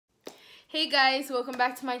Hey guys, welcome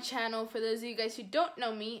back to my channel. For those of you guys who don't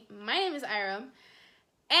know me, my name is Ira,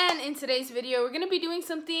 and in today's video we're going to be doing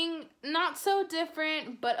something not so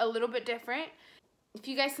different but a little bit different. If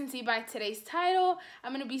you guys can see by today's title,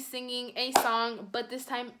 I'm going to be singing a song, but this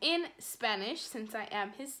time in Spanish since I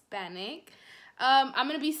am Hispanic. I'm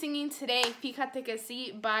going to be singing today Fijate que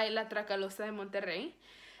sí by la Trakalosa de Monterrey.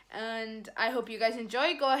 And I hope you guys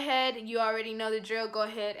enjoy. Go ahead, you already know the drill. Go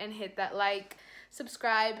ahead and hit that like,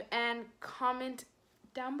 subscribe, and comment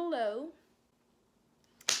down below.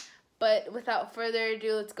 But without further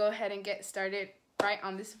ado, let's go ahead and get started right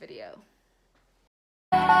on this video.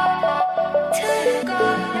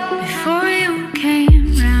 Before you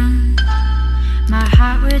came round, my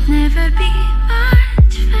heart would never be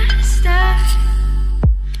much faster.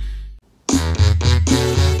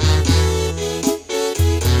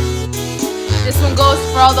 This one goes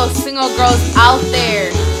for all those single girls out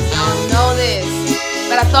there. Y'all know this.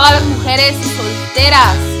 Para todas las mujeres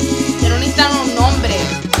solteras que no necesitan un nombre.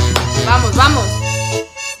 Vamos, vamos.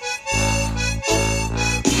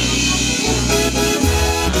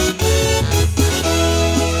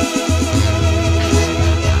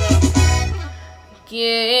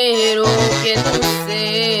 Quiero que tú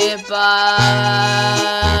sepas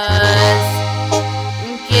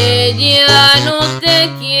que ya no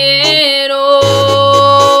te quiero,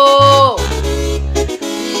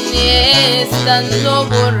 ni estando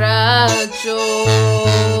borracho.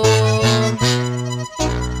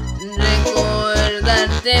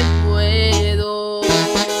 Recordarte puedo.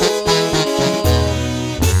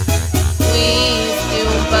 Fuiste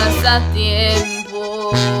un pasatiempo,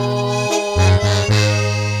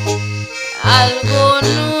 algo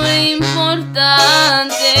no importante.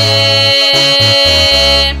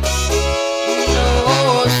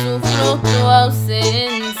 No sufro tu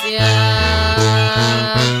ausencia.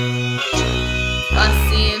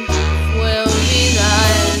 Fácil fue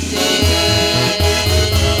olvidarte.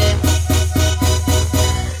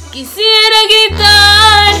 Quisiera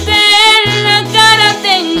gritarte en la cara,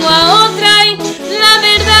 tengo a otra y la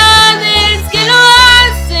verdad es que lo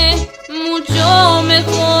hace mucho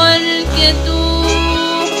mejor que tú.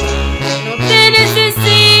 No te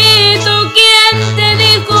necesito. ¿Quién te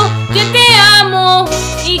dijo que te amo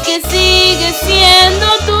y que sigues siendo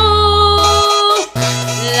tú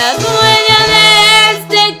la dueña de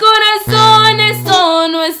este corazón? Eso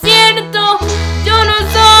no es cierto. Yo no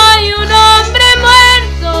soy un hombre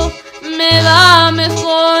muerto. Me va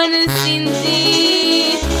mejor sin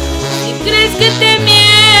ti. Si crees que te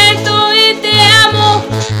miento y te amo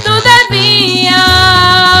todavía,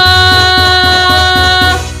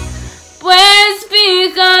 pues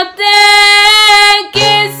fíjate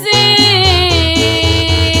que sí.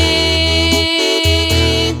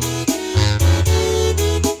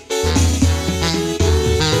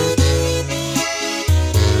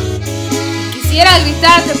 Quisiera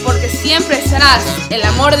gritarte porque siempre serás el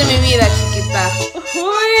amor de mi vida, chiquita.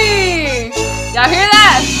 Uy, y'all hear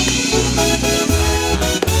that?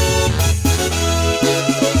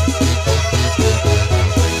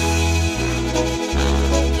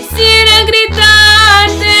 Quisiera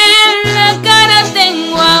gritarte en la cara,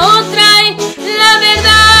 tengo a otra y la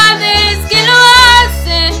verdad es que lo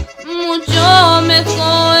hace mucho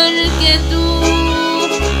mejor que tú.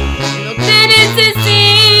 No te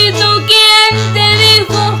necesito. ¿Quién te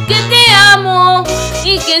dijo que te amo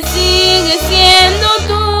y que sigues siendo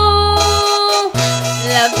tú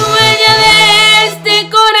la dueña de este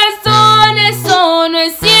corazón? Eso no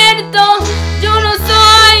es cierto. Yo no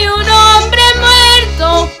soy un hombre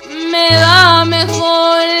muerto. Me va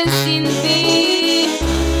mejor sin ti.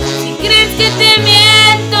 Si crees que te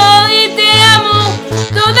miento y te amo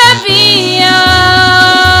todavía,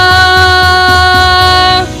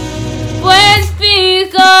 pues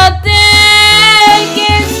fíjate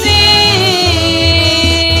que sí.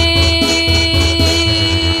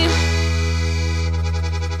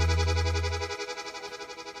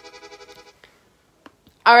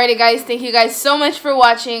 Alrighty guys, thank you guys so much for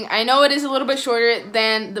watching. I know it is a little bit shorter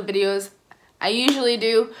than the videos I usually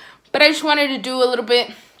do, but I just wanted to do a little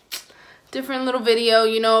bit different little video,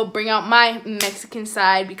 you know, bring out my Mexican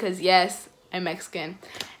side because yes, I'm Mexican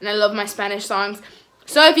and I love my Spanish songs.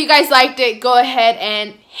 So if you guys liked it, go ahead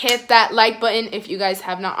and hit that like button if you guys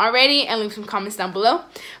have not already, and leave some comments down below.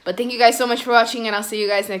 But thank you guys so much for watching, and I'll see you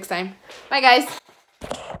guys next time. Bye guys.